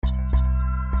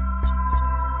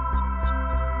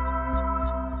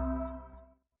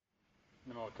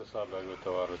tassa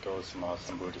bhagavato arahato samma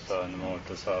sambuddhassa. Namo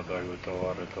tassa bhagavato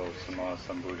arahato samma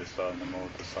sambuddhassa. Namo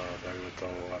tassa bhagavato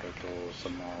arahato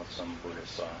samma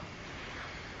sambuddhassa.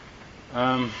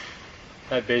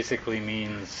 That basically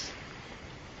means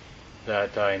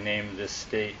that I name this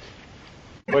state.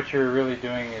 What you're really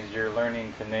doing is you're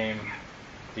learning to name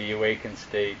the awakened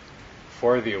state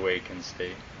for the awakened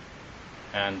state.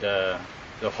 And the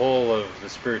whole of the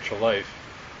spiritual life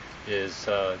is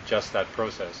just that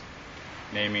process.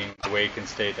 Naming the awakened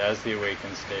state as the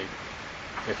awakened state.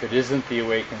 If it isn't the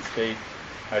awakened state,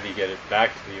 how do you get it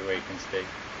back to the awakened state?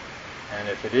 And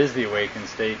if it is the awakened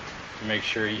state, to make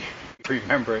sure you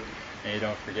remember it and you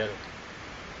don't forget it.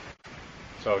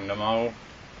 So, Namo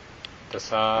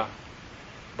Tassa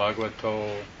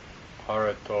Bhagavato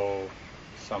Arahato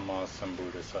Samma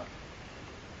Sambuddhassa.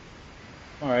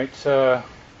 Alright, so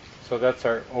that's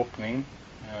our opening.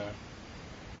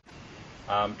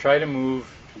 Try to move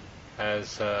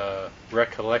as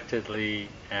recollectedly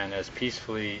and as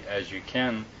peacefully as you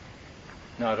can,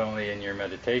 not only in your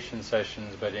meditation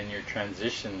sessions, but in your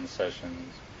transition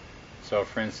sessions. So,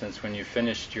 for instance, when you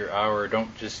finished your hour,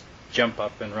 don't just jump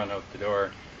up and run out the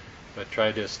door, but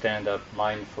try to stand up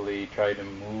mindfully, try to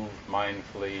move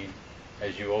mindfully.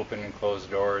 As you open and close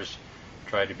doors,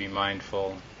 try to be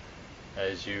mindful.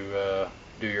 As you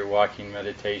do your walking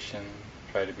meditation,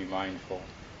 try to be mindful,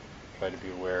 try to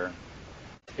be aware.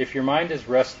 If your mind is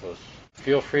restless,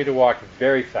 feel free to walk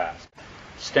very fast.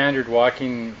 Standard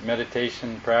walking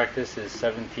meditation practice is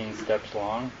 17 steps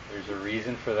long. There's a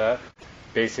reason for that.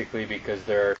 Basically because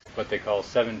there are what they call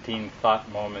 17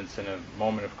 thought moments in a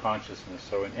moment of consciousness.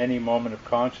 So in any moment of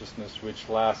consciousness which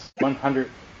lasts 1/100th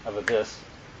of this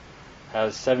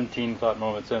has 17 thought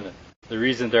moments in it. The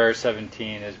reason there are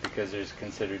 17 is because there's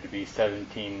considered to be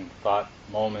 17 thought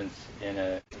moments in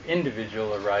an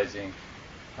individual arising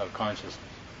of consciousness.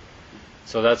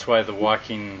 So that's why the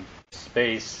walking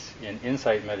space in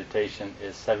insight meditation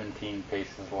is 17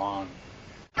 paces long.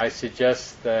 I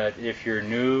suggest that if you're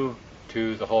new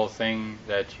to the whole thing,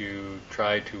 that you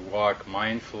try to walk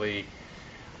mindfully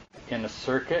in a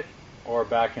circuit or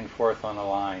back and forth on a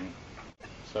line.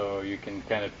 So you can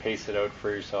kind of pace it out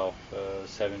for yourself,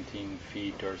 17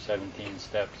 feet or 17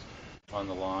 steps on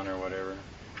the lawn or whatever.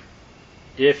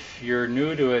 If you're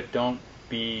new to it, don't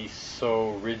be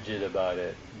so rigid about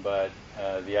it. But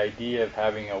the idea of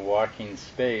having a walking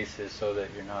space is so that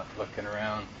you're not looking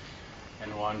around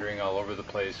and wandering all over the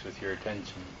place with your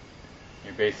attention.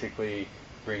 You're basically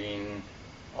bringing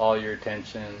all your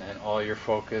attention and all your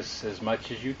focus as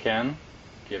much as you can,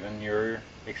 given your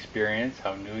experience,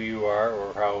 how new you are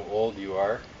or how old you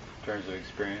are in terms of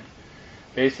experience.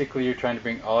 Basically, you're trying to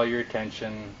bring all your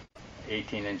attention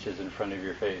 18 inches in front of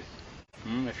your face.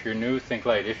 If you're new, think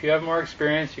light. If you have more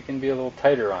experience, you can be a little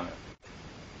tighter on it.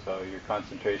 So your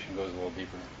concentration goes a little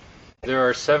deeper. There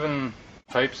are 7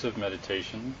 types of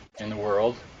meditation in the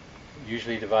world,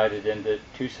 usually divided into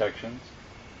 2 sections,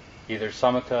 either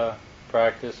samatha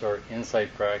practice or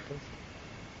insight practice.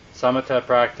 Samatha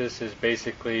practice is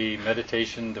basically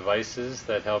meditation devices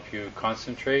that help you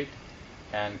concentrate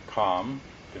and calm,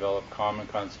 develop calm and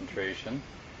concentration,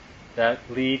 that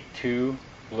lead to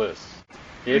bliss.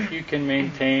 If you can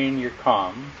maintain your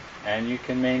calm and you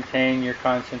can maintain your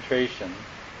concentration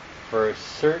for a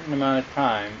certain amount of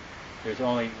time, there's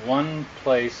only one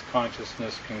place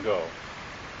consciousness can go.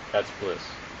 That's bliss.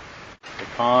 The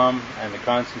calm and the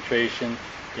concentration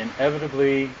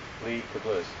inevitably lead to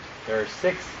bliss. There are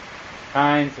 6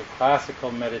 kinds of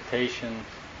classical meditation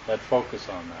that focus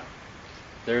on that.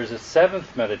 There's a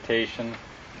 7th meditation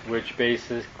which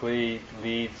basically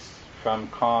leads from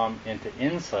calm into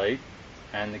insight,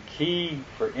 and the key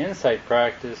for insight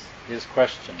practice is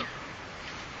question,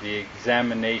 the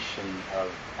examination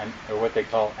of, or what they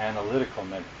call analytical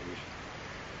meditation.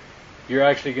 You're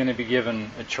actually going to be given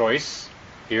a choice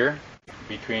here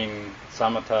between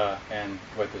samatha and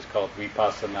what is called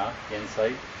vipassana,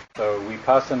 insight. So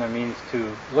vipassana means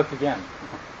to look again.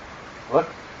 Look,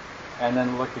 and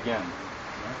then look again.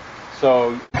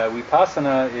 So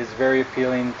vipassana is very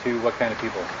appealing to what kind of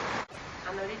people?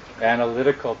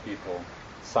 Analytical people.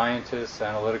 Scientists,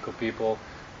 analytical people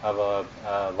have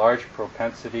a large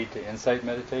propensity to insight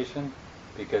meditation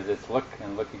because it's look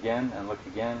and look again and look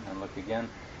again and look again,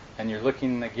 and you're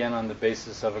looking again on the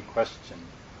basis of a question.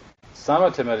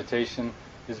 Samatha meditation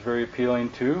is very appealing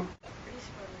to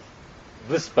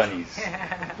bliss bunnies,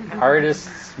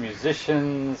 artists,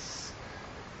 musicians,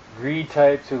 greed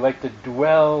types who like to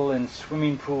dwell in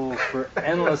swimming pools for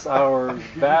endless hours,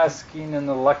 basking in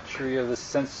the luxury of the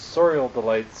sensorial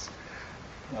delights.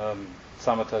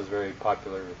 Samatha is very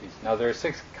popular with these. Now there are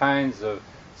 6 kinds of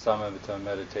samatha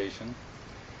meditation.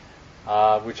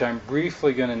 which I'm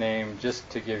briefly going to name just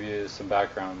to give you some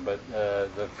background. But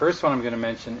the first one I'm going to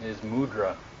mention is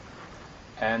mudra.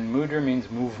 And mudra means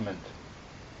movement.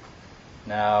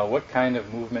 Now, what kind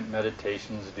of movement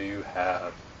meditations do you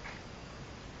have?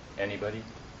 Anybody?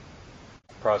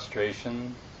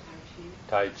 Prostration,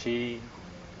 Tai Chi,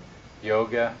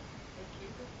 yoga,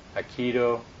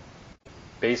 Aikido,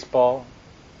 baseball,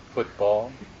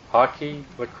 football, hockey,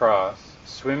 lacrosse,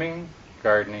 swimming,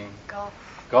 gardening,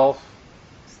 golf,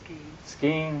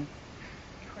 skiing.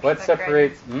 What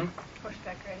separates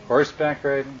horseback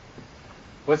riding?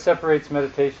 What separates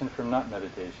meditation from not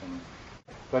meditation?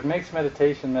 What makes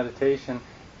meditation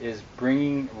is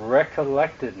bringing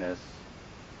recollectedness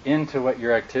into what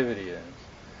your activity is.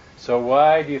 So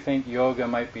why do you think yoga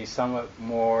might be somewhat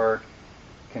more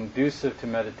conducive to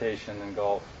meditation than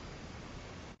golf?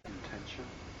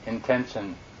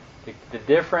 Intention. The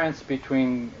difference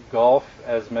between golf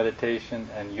as meditation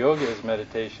and yoga as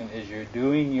meditation is you're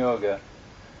doing yoga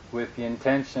with the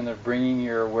intention of bringing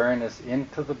your awareness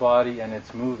into the body and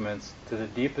its movements to the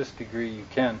deepest degree you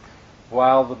can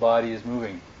while the body is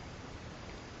moving.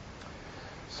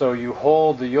 So you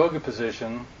hold the yoga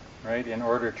position, right, in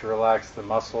order to relax the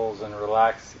muscles and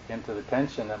relax into the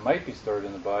tension that might be stored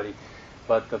in the body,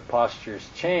 but the postures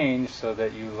change so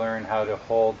that you learn how to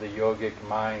hold the yogic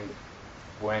mind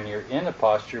when you're in a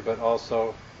posture, but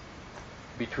also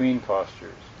between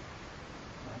postures.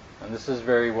 And this is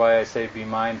why I say be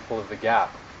mindful of the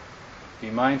gap. Be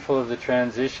mindful of the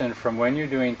transition from when you're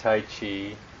doing Tai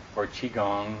Chi or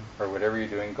Qigong or whatever you're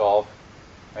doing, golf,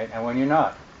 right, and when you're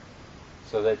not,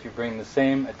 so that you bring the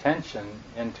same attention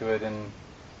into it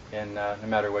no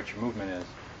matter what your movement is.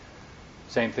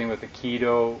 Same thing with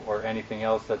Aikido or anything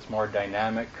else that's more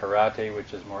dynamic, karate,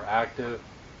 which is more active.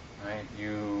 Right?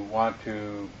 You want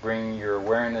to bring your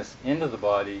awareness into the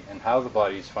body and how the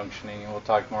body is functioning, and we'll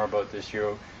talk more about this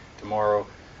tomorrow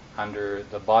under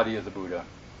the body of the Buddha.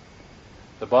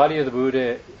 The body of the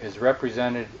Buddha is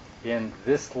represented in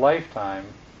this lifetime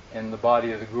in the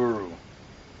body of the Guru.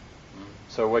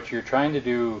 So what you're trying to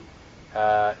do,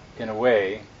 in a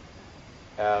way,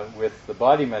 with the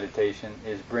body meditation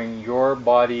is bring your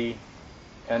body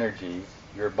energy,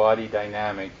 your body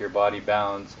dynamic, your body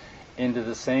balance into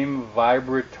the same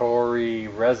vibratory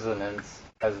resonance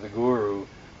as the Guru,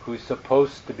 who's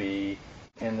supposed to be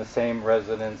in the same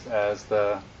resonance as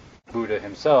the Buddha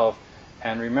himself.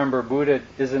 And remember, Buddha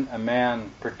isn't a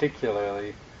man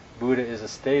particularly. Buddha is a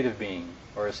state of being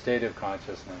or a state of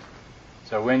consciousness.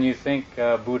 So when you think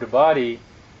Buddha body,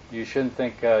 you shouldn't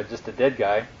think just a dead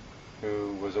guy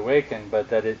who was awakened, but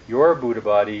that your Buddha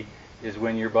body is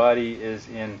when your body is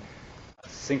in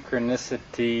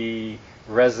synchronicity,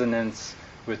 resonance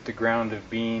with the ground of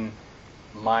being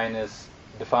minus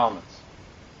defilements.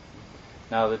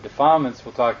 Now the defilements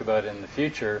we'll talk about in the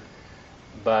future,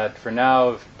 but for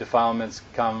now defilements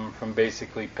come from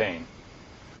basically pain.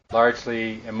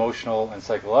 Largely emotional and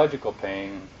psychological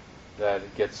pain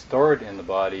that gets stored in the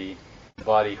body. The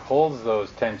body holds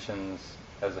those tensions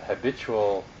as a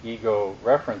habitual ego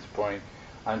reference point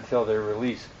until they're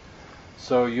released.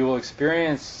 So you will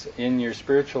experience in your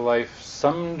spiritual life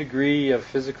some degree of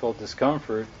physical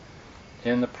discomfort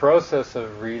in the process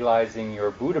of realizing your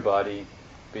Buddha body,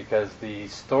 because the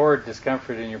stored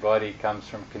discomfort in your body comes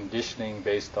from conditioning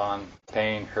based on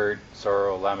pain, hurt,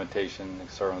 sorrow, lamentation,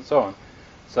 sorrow, and so on.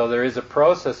 So there is a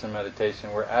process in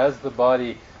meditation where as the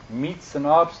body meets an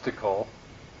obstacle,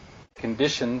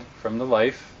 conditioned from the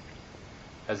life,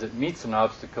 as it meets an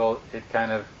obstacle, it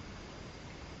kind of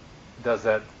does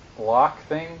that block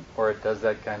thing, or it does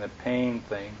that kind of pain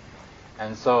thing.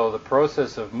 And so the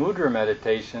process of mudra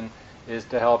meditation is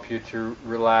to help you to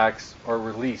relax or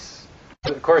release.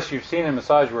 Of course, you've seen a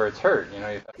massage where it's hurt.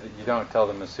 You don't tell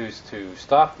the masseuse to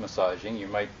stop massaging. You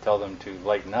might tell them to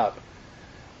lighten up,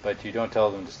 but you don't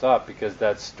tell them to stop, because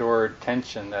that stored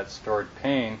tension, that stored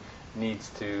pain needs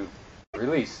to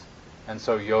release. And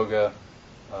so yoga,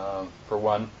 for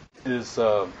one, is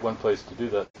one place to do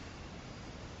that.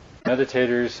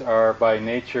 Meditators are by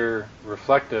nature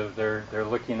reflective. They're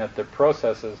looking at the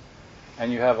processes,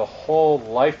 and you have a whole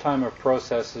lifetime of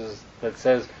processes that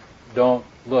says don't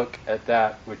look at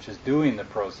that which is doing the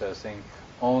processing,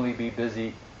 only be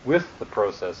busy with the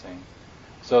processing.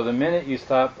 So the minute you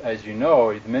stop, as you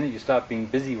know, the minute you stop being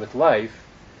busy with life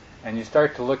and you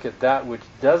start to look at that which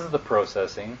does the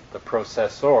processing, the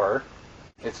processor,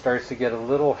 it starts to get a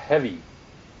little heavy.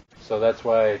 So that's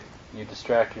why you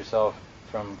distract yourself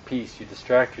from peace, you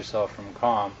distract yourself from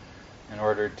calm in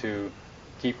order to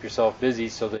keep yourself busy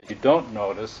so that you don't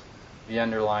notice the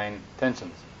underlying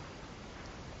tensions.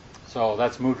 So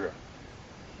that's mudra,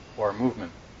 or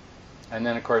movement. And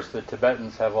then, of course, the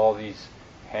Tibetans have all these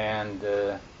hand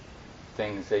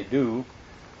things they do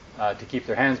to keep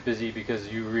their hands busy, because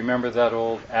you remember that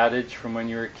old adage from when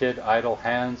you were a kid, idle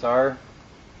hands are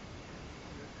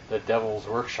the devil's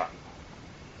workshop.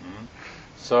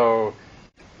 So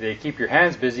they keep your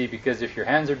hands busy, because if your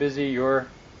hands are busy, your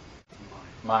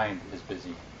mind is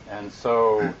busy. And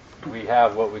so we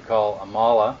have what we call a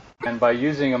mala. And by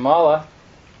using a mala,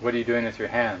 what are you doing with your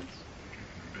hands?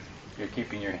 You're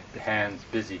keeping your hands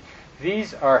busy.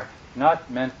 These are not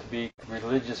meant to be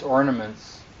religious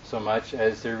ornaments so much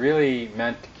as they're really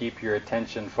meant to keep your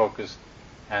attention focused.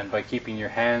 And by keeping your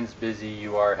hands busy,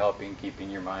 you are helping keeping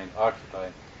your mind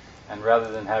occupied. And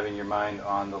rather than having your mind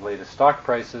on the latest stock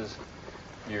prices,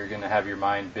 you're going to have your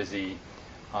mind busy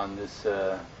on this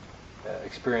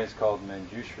experience called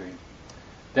Manjushri.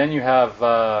 Then you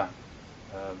have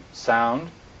sound.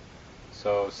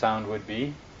 So sound would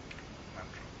be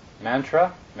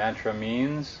mantra. Mantra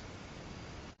means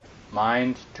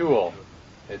mind tool.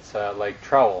 It's like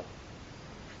trowel.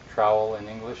 Trowel in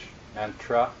English.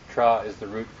 Mantra. Tra is the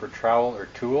root for trowel or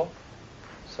tool.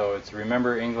 So it's,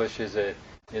 remember, English is an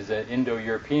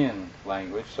Indo-European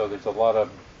language, so there's a lot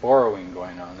of borrowing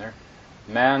going on there.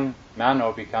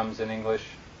 Mano becomes in English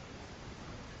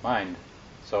mind.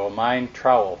 So a mind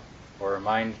trowel or a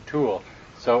mind tool.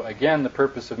 So again, the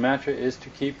purpose of mantra is to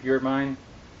keep your mind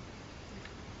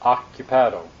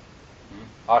occupado.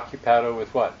 Occupado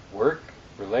with what? Work,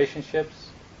 relationships,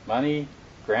 money,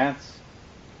 grants,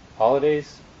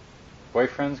 holidays,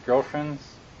 boyfriends, girlfriends?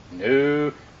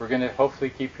 No. We're going to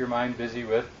hopefully keep your mind busy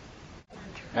with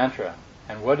mantra.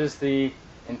 And what is the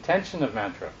intention of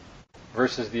mantra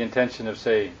versus the intention of,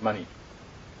 say, money?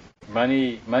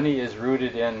 Money is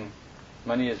rooted in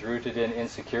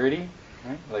insecurity,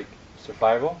 right? Like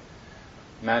survival.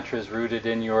 Mantra is rooted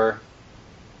in your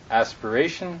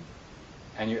aspiration,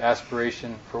 and your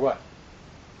aspiration for what?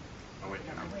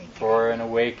 For an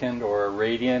awakened or a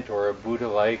radiant or a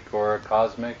Buddha-like or a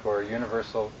cosmic or a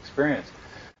universal experience.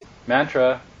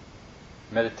 Mantra,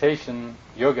 meditation,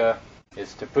 yoga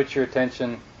is to put your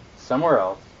attention somewhere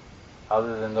else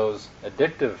other than those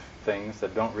addictive things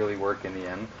that don't really work in the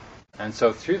end. And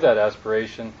so through that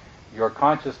aspiration, your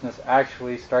consciousness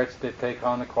actually starts to take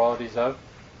on the qualities of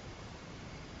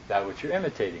that which you're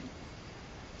imitating.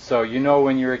 So you know,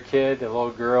 when you were a kid, a little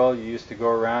girl, you used to go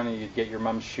around and you'd get your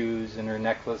mom's shoes and her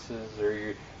necklaces, or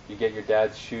you get your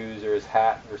dad's shoes or his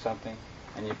hat or something,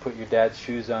 and you put your dad's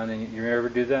shoes on, and you ever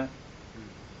do that?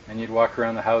 And you'd walk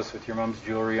around the house with your mom's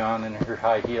jewelry on and her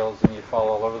high heels, and you'd fall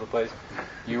all over the place.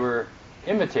 You were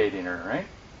imitating her, right?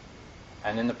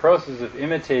 And in the process of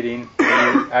imitating,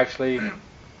 you actually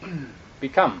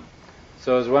become.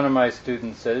 So as one of my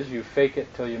students says, you fake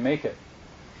it till you make it.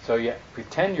 So you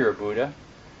pretend you're a Buddha,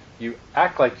 you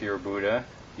act like you're a Buddha,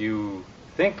 you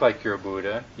think like you're a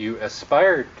Buddha, you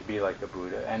aspire to be like a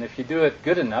Buddha, and if you do it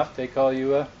good enough, they call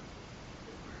you a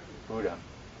Buddha.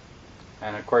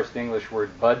 And of course the English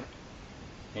word bud,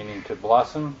 meaning to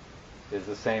blossom, is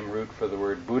the same root for the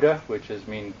word Buddha, which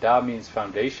Da means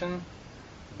foundation,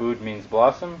 Bud means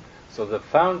blossom. So the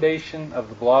foundation of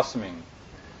the blossoming.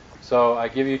 So I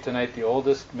give you tonight the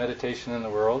oldest meditation in the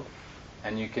world,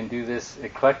 and you can do this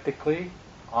eclectically,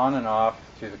 on and off,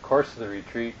 through the course of the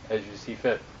retreat as you see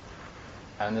fit.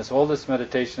 And this oldest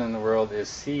meditation in the world is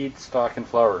seed, stalk, and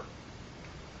flower.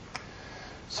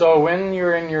 So when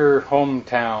you're in your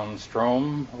hometown,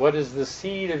 Strom, what is the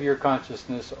seed of your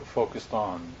consciousness focused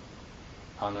on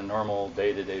a normal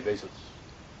day-to-day basis?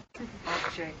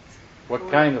 Objects. What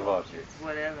kind of objects?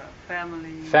 Whatever.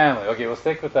 Family. Family. Okay, we'll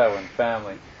stick with that one.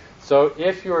 Family. So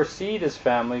if your seed is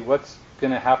family, what's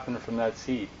going to happen from that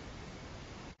seed?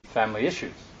 Family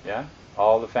issues. Yeah?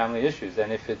 All the family issues.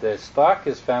 And if the stalk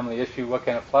is family issue, what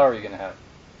kind of flower are you going to have?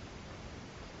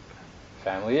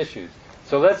 Family issues.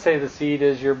 So let's say the seed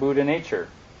is your Buddha nature.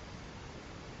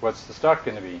 What's the stalk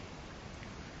going to be?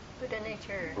 Buddha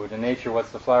nature. Buddha nature. What's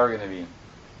the flower going to be?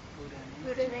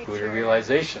 Buddha nature. Buddha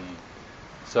realization.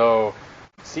 So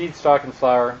seed, stalk, and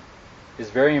flower is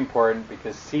very important,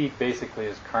 because seed basically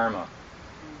is karma.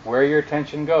 Where your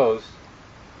attention goes,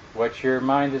 what your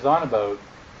mind is on about,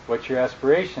 what your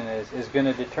aspiration is going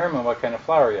to determine what kind of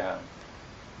flower you have.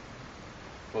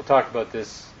 We'll talk about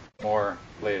this more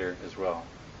later as well.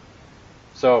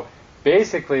 So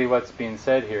basically what's being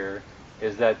said here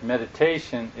is that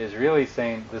meditation is really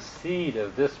saying the seed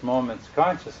of this moment's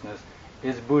consciousness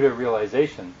is Buddha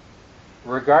realization,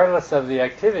 regardless of the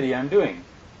activity I'm doing.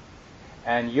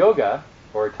 And yoga,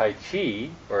 or Tai Chi,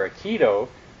 or Aikido,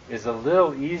 is a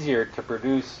little easier to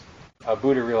produce a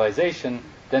Buddha realization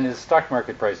than is stock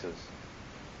market prices.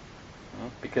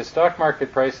 Because stock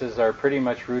market prices are pretty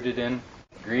much rooted in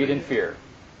greed and fear.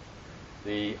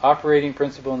 The operating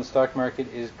principle in the stock market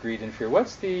is greed and fear.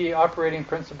 What's the operating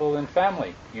principle in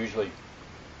family, usually?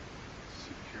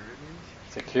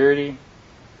 Security,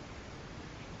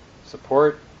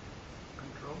 support,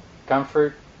 Control.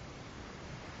 comfort,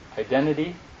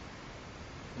 identity.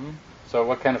 So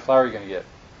what kind of flower are you going to get?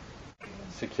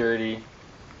 Security.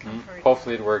 Comfort.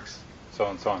 Hopefully it works, so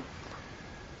on and so on.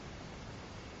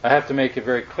 I have to make it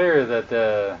very clear that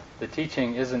the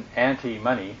teaching isn't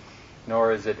anti-money,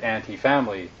 nor is it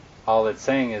anti-family. All it's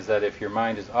saying is that if your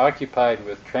mind is occupied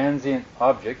with transient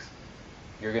objects,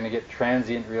 you're going to get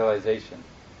transient realization.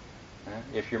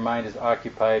 If your mind is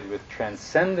occupied with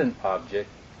transcendent object,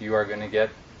 you are going to get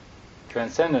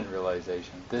transcendent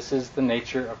realization. This is the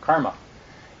nature of karma.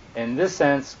 In this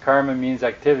sense, karma means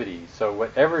activity. So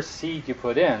whatever seed you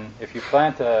put in, if you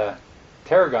plant a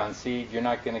tarragon seed, you're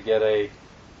not going to get a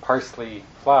parsley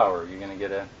flower. You're going to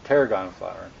get a tarragon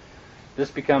flower.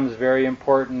 This becomes very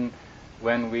important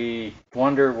when we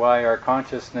wonder why our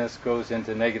consciousness goes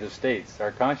into negative states.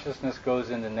 Our consciousness goes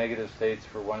into negative states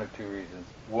for one of two reasons.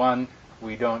 One,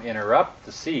 we don't interrupt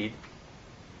the seed.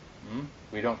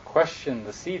 We don't question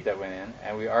the seed that went in,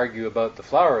 and we argue about the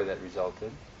flower that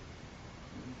resulted.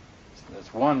 So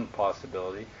that's one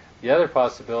possibility. The other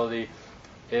possibility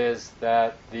is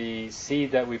that the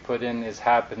seed that we put in is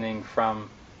happening from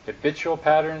habitual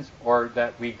patterns, or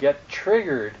that we get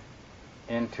triggered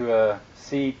into a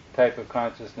seed type of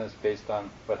consciousness based on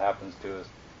what happens to us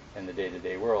in the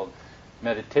day-to-day world.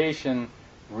 Meditation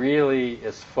really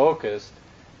is focused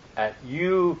at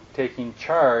you taking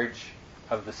charge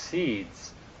of the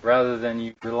seeds rather than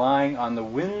you relying on the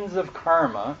winds of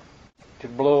karma to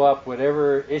blow up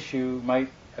whatever issue might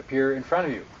appear in front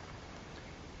of you.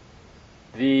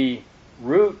 The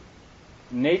root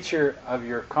nature of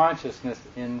your consciousness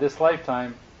in this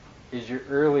lifetime is your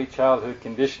early childhood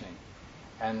conditioning.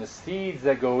 And the seeds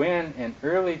that go in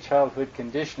early childhood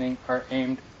conditioning are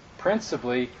aimed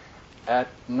principally at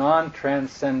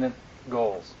non-transcendent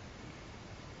goals.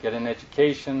 Get an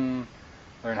education,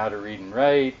 learn how to read and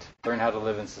write, learn how to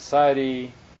live in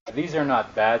society. These are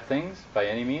not bad things by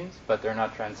any means, but they're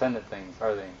not transcendent things,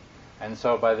 are they? And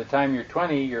so by the time you're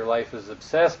 20, your life is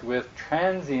obsessed with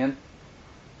transient,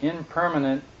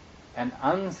 impermanent, and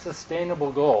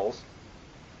unsustainable goals.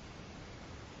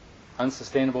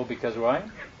 Unsustainable because why?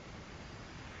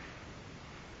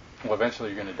 Well, eventually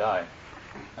you're going to die,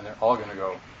 and they're all going to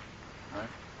go. Right?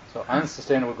 So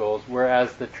unsustainable goals,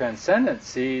 whereas the transcendent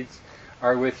seeds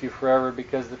are with you forever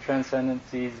because the transcendent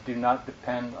seeds do not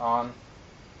depend on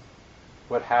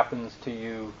what happens to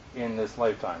you in this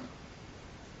lifetime.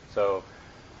 So,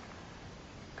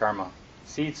 karma.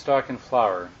 Seed, stalk, and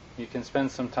flower. You can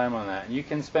spend some time on that. You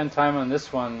can spend time on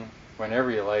this one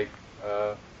whenever you like,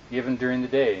 even during the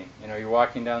day. You know, you're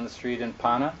walking down the street in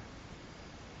Pana,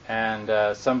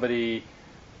 and somebody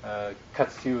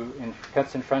cuts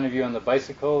in front of you on the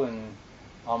bicycle and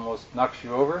almost knocks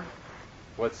you over.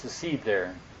 What's the seed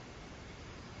there?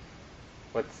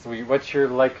 What's your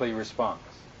likely response?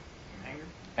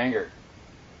 Anger.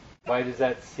 Why does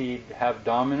that seed have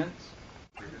dominance?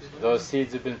 Those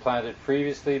seeds have been planted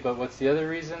previously, but what's the other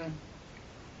reason?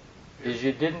 Is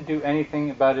you didn't do anything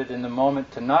about it in the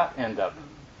moment to not end up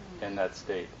in that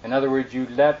state. In other words, you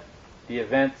let the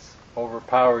events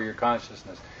overpower your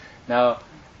consciousness. Now,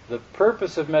 the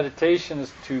purpose of meditation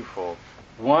is twofold.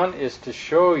 One is to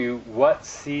show you what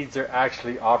seeds are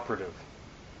actually operative.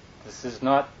 This is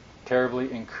not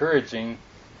terribly encouraging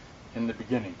in the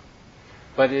beginning.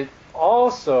 But it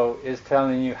also is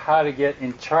telling you how to get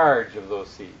in charge of those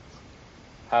seeds.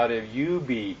 How do you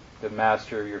be the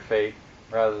master of your fate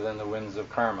rather than the winds of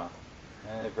karma?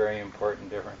 And a very important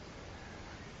difference.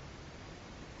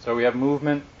 So we have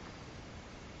movement,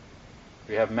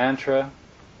 we have mantra,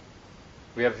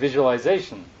 we have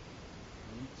visualization.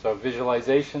 So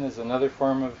visualization is another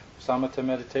form of samatha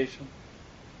meditation.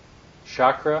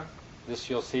 Chakra, this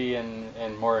you'll see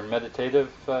in more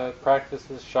meditative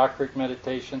practices. Chakric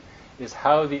meditation is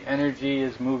how the energy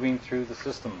is moving through the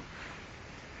system.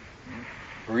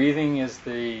 Breathing is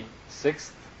the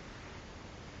sixth.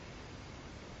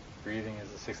 Breathing is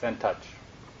the sixth, and touch.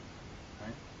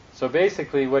 Right? So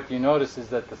basically what you notice is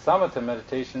that the samatha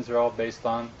meditations are all based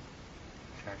on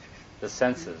the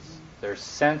senses. They're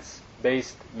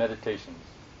sense-based meditations.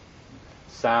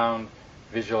 Sound,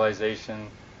 visualization,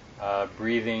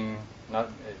 breathing.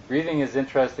 Breathing is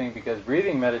interesting because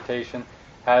breathing meditation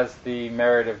has the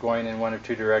merit of going in one of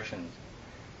two directions.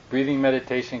 Breathing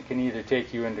meditation can either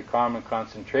take you into calm and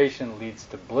concentration, leads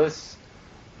to bliss.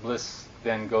 Bliss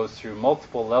then goes through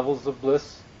multiple levels of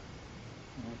bliss.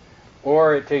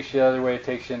 Or it takes you the other way, it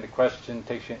takes you into question,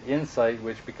 takes you into insight,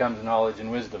 which becomes knowledge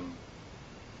and wisdom.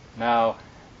 Now,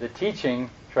 the teaching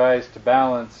tries to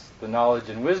balance the knowledge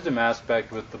and wisdom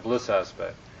aspect with the bliss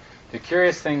aspect. The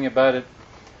curious thing about it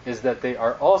is that they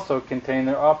are also contain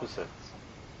their opposites.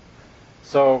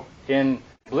 So, in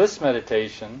bliss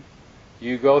meditation,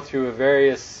 you go through a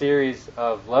various series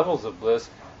of levels of bliss,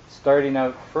 starting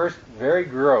out first very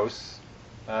gross,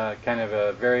 kind of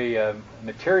a very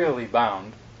materially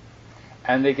bound,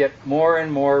 and they get more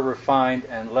and more refined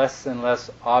and less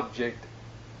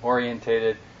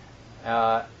object-orientated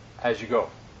as you go.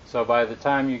 So by the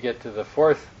time you get to the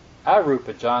fourth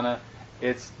arupa jhana,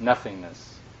 it's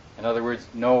nothingness. In other words,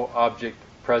 no object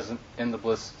present in the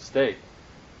bliss state.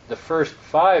 The first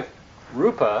 5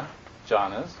 rupa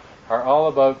jhanas are all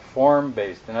about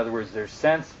form-based. In other words, they're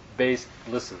sense-based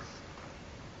blisses.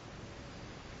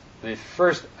 The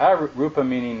first rupa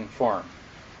meaning form.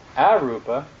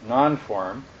 Arupa,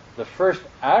 non-form. The first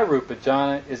arupa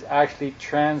jhana is actually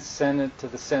transcendent to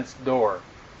the sense door.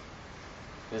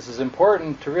 This is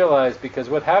important to realize because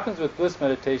what happens with bliss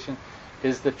meditation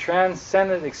is the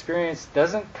transcendent experience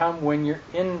doesn't come when you're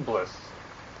in bliss.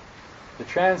 The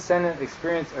transcendent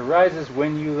experience arises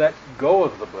when you let go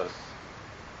of the bliss.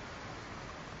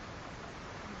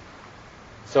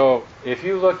 So if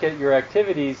you look at your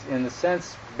activities in the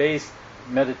sense-based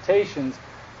meditations,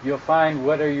 you'll find,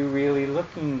 what are you really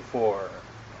looking for?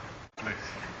 Bliss.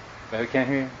 I can't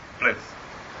hear you. Bliss.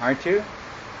 Aren't you?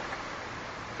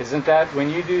 Isn't that, when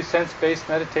you do sense-based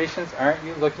meditations, aren't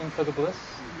you looking for the bliss?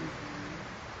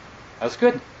 That's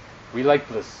good. We like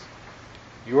bliss.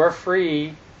 You are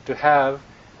free to have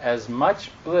as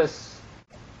much bliss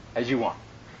as you want.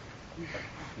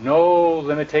 No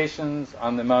limitations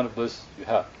on the amount of bliss you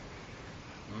have.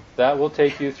 That will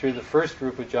take you through the first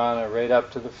rupa jhana right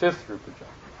up to the 5th rupa jhana.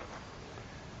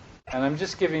 And I'm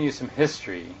just giving you some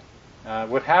history.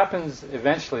 What happens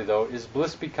eventually, though, is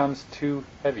bliss becomes too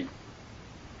heavy.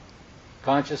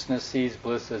 Consciousness sees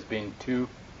bliss as being too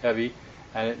heavy,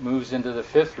 and it moves into the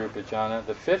 5th rupa jhana.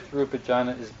 The 5th rupa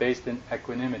jhana is based in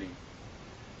equanimity.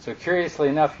 So curiously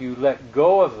enough, you let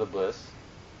go of the bliss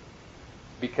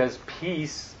because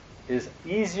peace is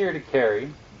easier to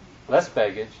carry, less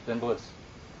baggage, than bliss.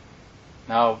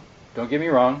 Now, don't get me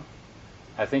wrong.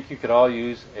 I think you could all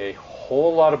use a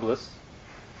whole lot of bliss.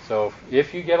 So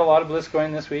if you get a lot of bliss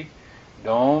going this week,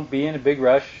 don't be in a big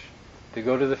rush to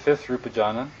go to the 5th rupa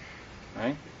jhana.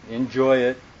 Right? Enjoy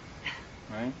it.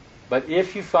 Right? But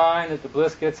if you find that the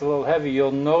bliss gets a little heavy,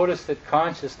 you'll notice that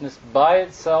consciousness by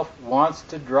itself wants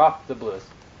to drop the bliss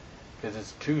because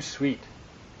it's too sweet.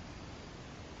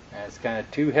 And it's kind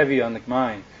of too heavy on the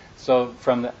mind. So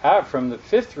from the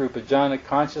 5th rupa jhana,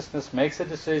 consciousness makes a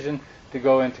decision to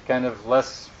go into kind of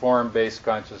less form-based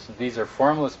consciousness. These are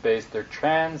formless-based. They're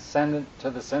transcendent to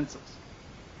the senses.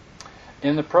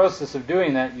 In the process of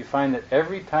doing that, you find that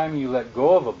every time you let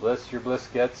go of a bliss, your bliss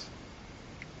gets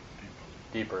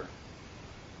deeper.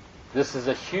 This is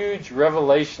a huge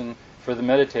revelation for the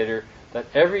meditator, that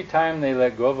every time they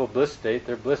let go of a bliss state,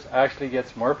 their bliss actually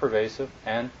gets more pervasive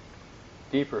and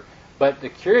deeper. But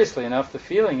curiously enough, the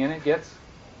feeling in it gets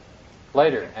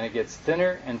lighter, and it gets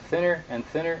thinner and thinner and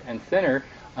thinner and thinner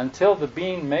until the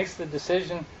being makes the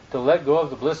decision to let go of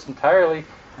the bliss entirely.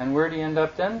 And where do you end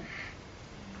up then?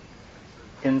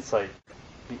 Insight.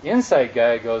 The insight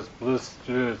guy goes, bliss,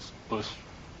 bliss, bliss.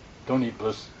 Don't need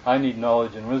bliss. I need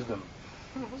knowledge and wisdom.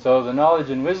 So the knowledge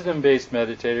and wisdom-based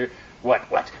meditator,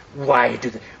 why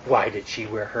did she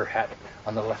wear her hat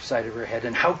on the left side of her head,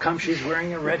 and how come she's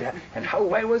wearing a red hat, and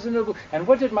why wasn't it, and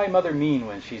what did my mother mean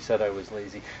when she said I was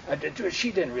lazy?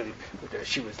 She didn't really,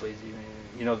 she was lazy.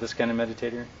 You know, this kind of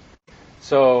meditator.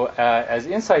 So as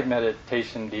insight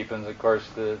meditation deepens, of course,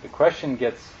 the question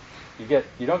gets, you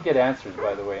don't get answers,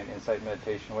 by the way, in insight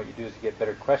meditation. What you do is you get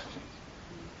better questions.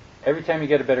 Every time you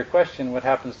get a better question, what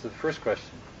happens to the first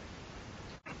question?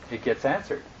 It gets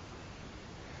answered.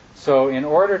 So in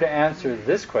order to answer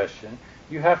this question,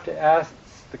 you have to ask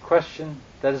the question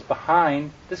that is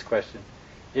behind this question.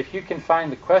 If you can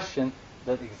find the question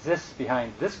that exists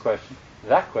behind this question,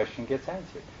 that question gets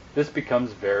answered. This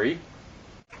becomes very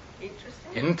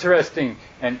interesting.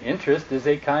 And interest is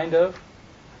a kind of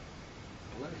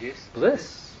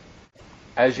bliss.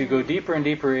 As you go deeper and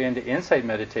deeper into insight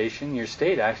meditation, your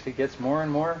state actually gets more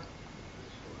and more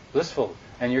blissful,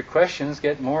 and your questions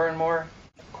get more and more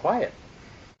quiet.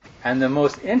 And the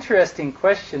most interesting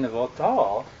question of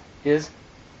all is,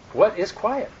 what is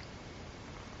quiet?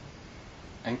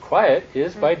 And quiet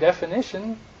is, by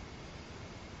definition,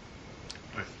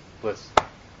 bliss.